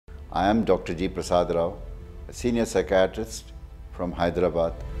I am Dr. G. Prasad Rao, a senior psychiatrist from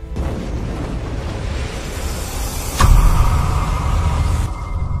Hyderabad.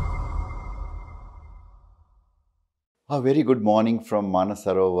 A very good morning from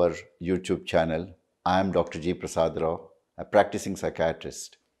Manasarovar YouTube channel. I am Dr. G. Prasad Rao, a practicing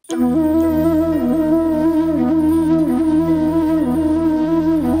psychiatrist.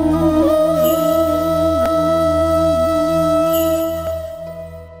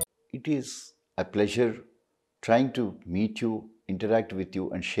 It is a pleasure trying to meet you, interact with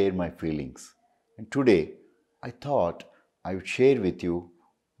you, and share my feelings. And today, I thought I would share with you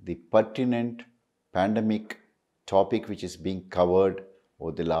the pertinent pandemic topic which is being covered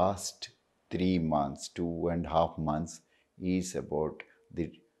over the last 3 months, 2.5 months, is about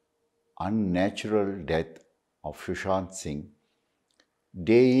the unnatural death of Sushanth Singh.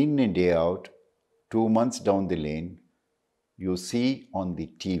 Day in and day out, 2 months down the lane, you see on the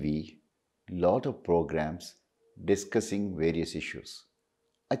TV a lot of programs discussing various issues.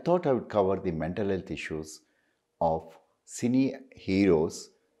 I thought I would cover the mental health issues of cine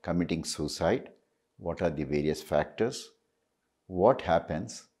heroes committing suicide, what are the various factors, what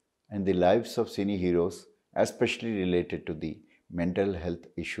happens, and the lives of cine heroes, especially related to the mental health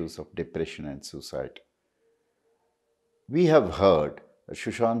issues of depression and suicide. We have heard that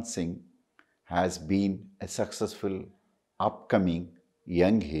Sushanth Singh has been a successful upcoming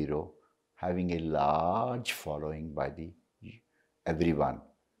young hero having a large following by everyone.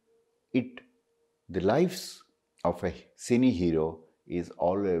 The lives of a cine hero is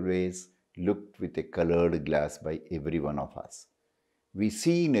always looked with a colored glass by every one of us. We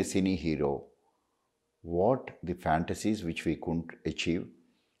see in a cine hero what the fantasies which we couldn't achieve,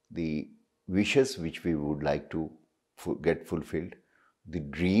 the wishes which we would like to get fulfilled, the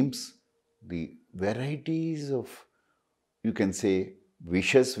dreams, the varieties of, you can say,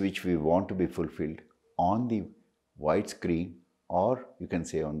 wishes which we want to be fulfilled on the white screen, or you can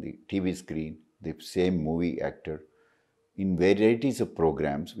say on the TV screen, the same movie actor, in varieties of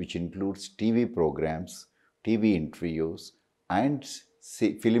programs which includes TV programs, TV interviews, and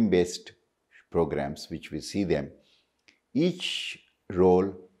film-based programs which we see them. Each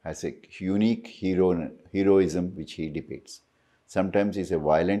role has a unique heroism which he depicts. Sometimes he's a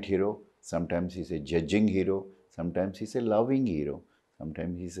violent hero, sometimes he's a judging hero, sometimes he's a loving hero,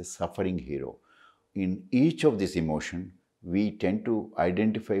 sometimes he's a suffering hero. In each of these emotions, we tend to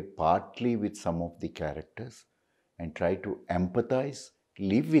identify partly with some of the characters and try to empathize,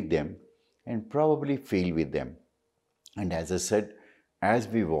 live with them, and probably feel with them. And as I said, as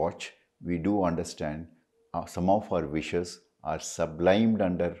we watch, we do understand some of our wishes are sublimed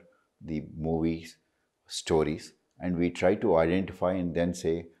under the movies, stories, and we try to identify and then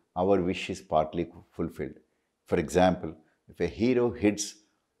say our wish is partly fulfilled. For example, if a hero hits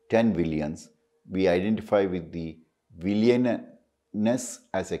 10 villains, we identify with the villainess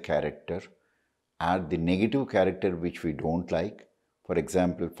as a character, add the negative character which we don't like, for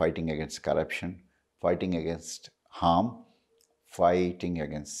example, fighting against corruption, fighting against harm, fighting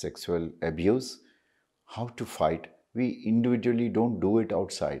against sexual abuse, how to fight. We individually don't do it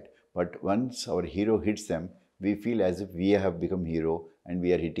outside, but once our hero hits them, we feel as if we have become hero and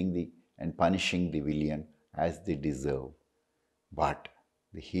we are hitting and punishing the villain as they deserve. But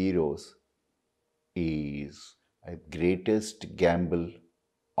the heroes is a greatest gamble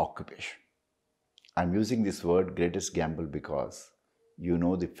occupation. I'm using this word greatest gamble because you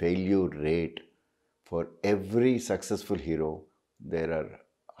know the failure rate for every successful hero. There are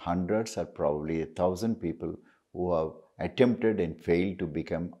hundreds or probably 1,000 people who have attempted and failed to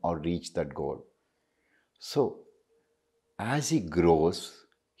become or reach that goal. So, as he grows,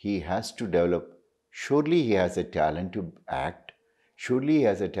 he has to develop. Surely he has a talent to act. Surely he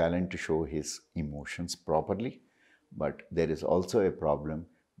has a talent to show his emotions properly. But there is also a problem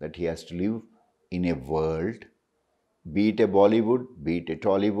that he has to live in a world, be it a Bollywood, be it a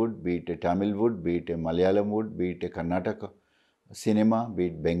Tollywood, be it a Tamilwood, be it a Malayalam wood, be it a Karnataka cinema, be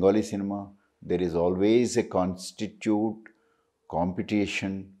it Bengali cinema. There is always a constitute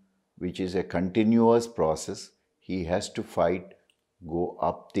competition which is a continuous process. He has to fight, go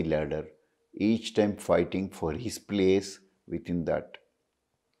up the ladder, each time fighting for his place within that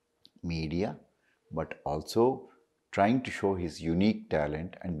media, but also trying to show his unique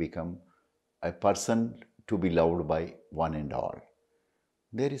talent and become a person to be loved by one and all.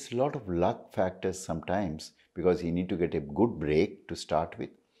 There is a lot of luck factors sometimes because you need to get a good break to start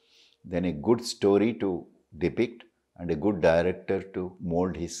with, then a good story to depict, and a good director to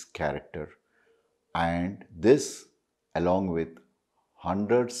mold his character. And this, along with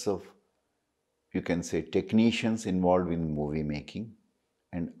hundreds of, you can say, technicians involved in movie making,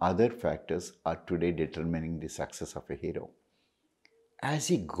 and other factors are today determining the success of a hero. As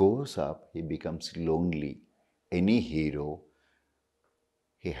he grows up, he becomes lonely. Any hero,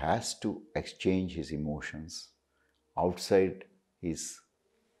 he has to exchange his emotions outside his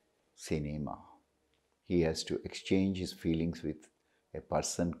cinema. He has to exchange his feelings with a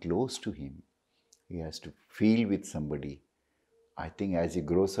person close to him. He has to feel with somebody. I think as he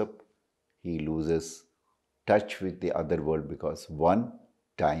grows up, he loses touch with the other world because one,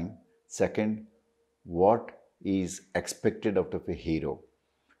 time, second, what is expected out of a hero.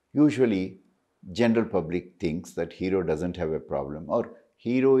 Usually, general public thinks that hero doesn't have a problem or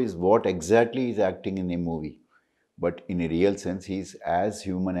hero is what exactly is acting in a movie. But in a real sense, he is as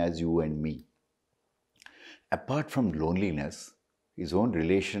human as you and me. Apart from loneliness, his own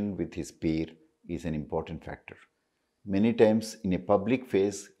relation with his peer is an important factor. Many times in a public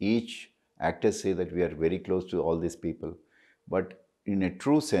face, each actor say that we are very close to all these people, but in a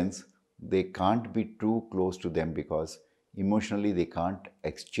true sense, they can't be too close to them because emotionally they can't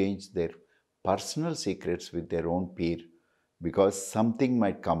exchange their personal secrets with their own peer because something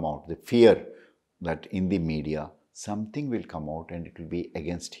might come out. The fear that in the media something will come out and it will be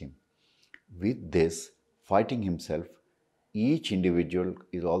against him. With this, fighting himself, each individual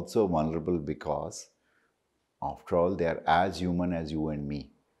is also vulnerable because, after all, they are as human as you and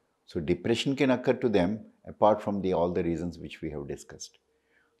me. So, depression can occur to them apart from all the reasons which we have discussed.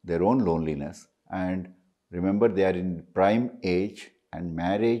 Their own loneliness, and remember, they are in prime age and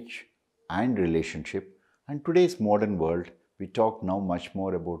marriage and relationship. And today's modern world, we talk now much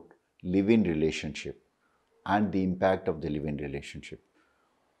more about live-in relationship and the impact of the live-in relationship.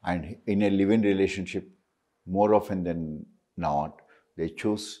 And in a live-in relationship, more often than not, they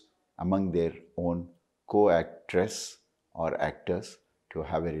choose among their own co-actress or actors to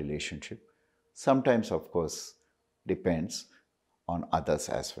have a relationship. Sometimes, of course, depends on others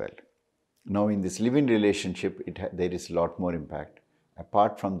as well. Now, in this live-in relationship, there is a lot more impact.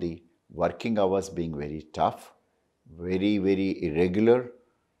 Apart from the working hours being very tough, very irregular,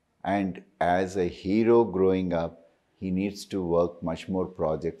 and as a hero growing up, he needs to work much more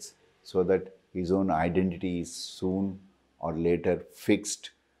projects so that his own identity is soon or later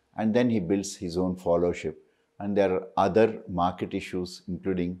fixed, and then he builds his own followership. And there are other market issues,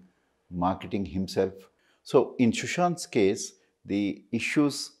 including marketing himself. So, in Sushanth's case, the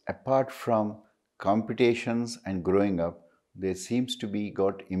issues apart from competitions and growing up, there seems to be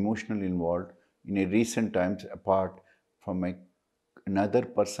got emotional involved in a recent times apart from another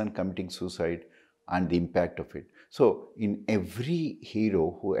person committing suicide and the impact of it. So, in every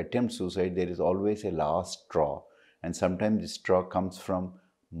hero who attempts suicide, there is always a last straw, and sometimes this straw comes from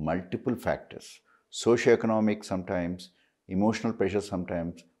multiple factors: socioeconomic sometimes, emotional pressure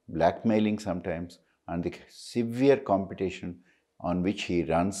sometimes, blackmailing sometimes, and the severe competition on which he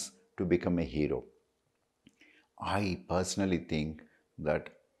runs to become a hero. I personally think that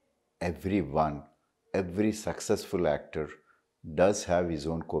everyone, every successful actor does have his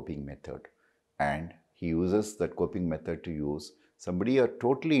own coping method, and he uses that coping method to use. Somebody are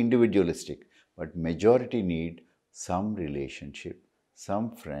totally individualistic, but majority need some relationship,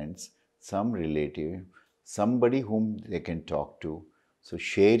 some friends, some relative, somebody whom they can talk to. So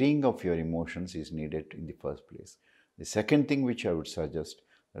sharing of your emotions is needed in the first place. The second thing which I would suggest,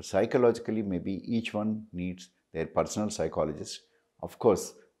 that psychologically maybe each one needs their personal psychologist. Of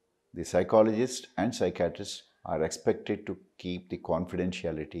course, the psychologist and psychiatrist are expected to keep the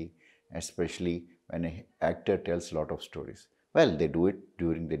confidentiality, especially when an actor tells a lot of stories. Well, they do it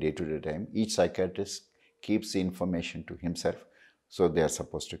during the day-to-day time. Each psychiatrist keeps the information to himself, so they are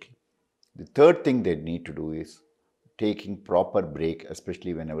supposed to keep. The third thing they need to do is taking proper break,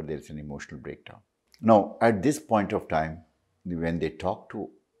 especially whenever there is an emotional breakdown. Now, at this point of time, when they talk to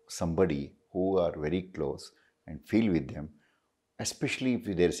somebody who are very close and feel with them, especially if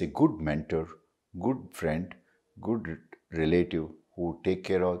there is a good mentor, good friend, good relative who take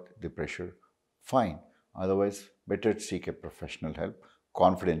care of the pressure, fine. Otherwise, better seek a professional help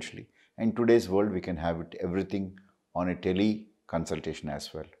confidentially. In today's world, we can have it everything on a tele consultation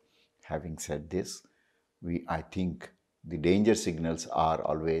as well. Having said this, I think the danger signals are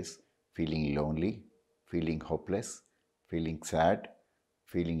always feeling lonely, feeling hopeless, feeling sad,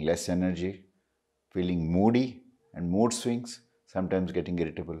 feeling less energy, feeling moody and mood swings, sometimes getting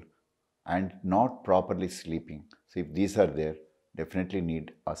irritable, and not properly sleeping. So if these are there, definitely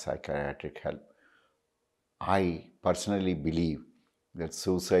need a psychiatric help. I personally believe that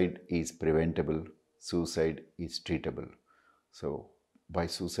suicide is preventable, suicide is treatable. So by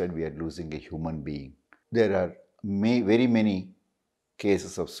suicide, we are losing a human being. There are very many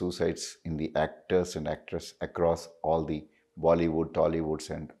cases of suicides in the actors and actresses across all the Bollywood, Tollywoods,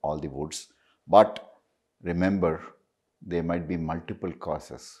 and all the woods. But remember, there might be multiple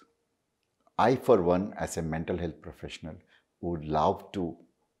causes. I, for one, as a mental health professional, would love to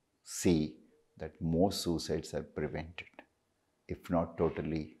see that most suicides are prevented, if not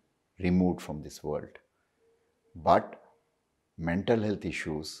totally removed from this world. But mental health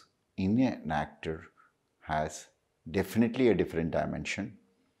issues in an actor has definitely a different dimension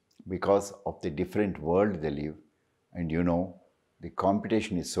because of the different world they live. And the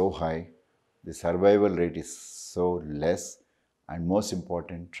competition is so high, the survival rate is so less, and most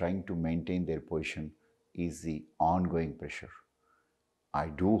important, trying to maintain their position is the ongoing pressure. I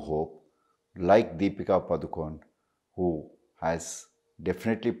do hope, like Deepika Padukone, who has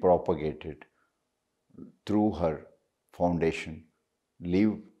definitely propagated through her foundation,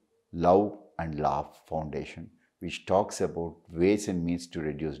 Live, Love and Laugh Foundation, which talks about ways and means to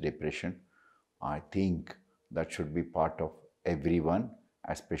reduce depression. I think that should be part of everyone,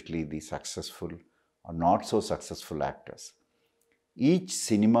 especially the successful or not so successful actors. Each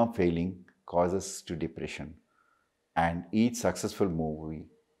cinema failing causes to depression, and each successful movie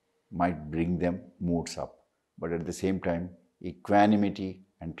might bring them moods up. But at the same time, equanimity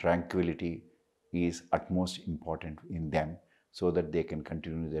and tranquility is utmost important in them so that they can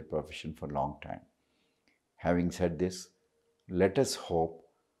continue their profession for a long time. Having said this, let us hope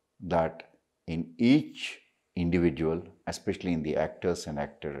that in each individual, especially in the actors and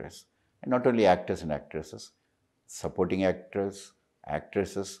actresses, and not only actors and actresses, supporting actors,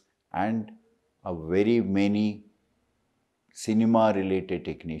 actresses, and a very many cinema related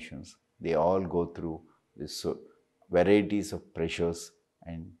technicians, they all go through this varieties of pressures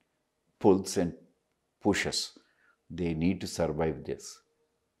and pulls and pushes. They need to survive this.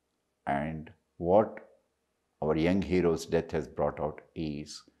 And what our young hero's death has brought out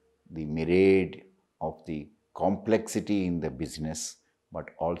is the myriad of the complexity in the business, but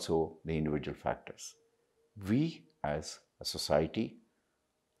also the individual factors. We as a society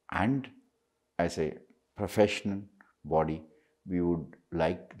and as a professional body, we would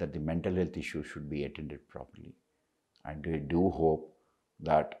like that the mental health issue should be attended properly. And we do hope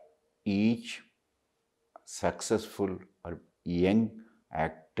that each successful or young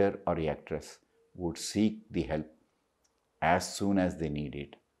actor or actress would seek the help as soon as they need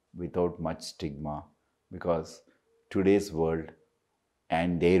it without much stigma, because today's world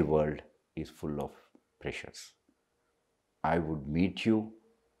and their world is full of pressures. I would meet you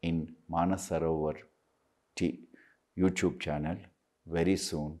in Manas Sarovar YouTube channel very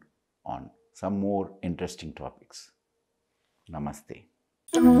soon on some more interesting topics. Namaste.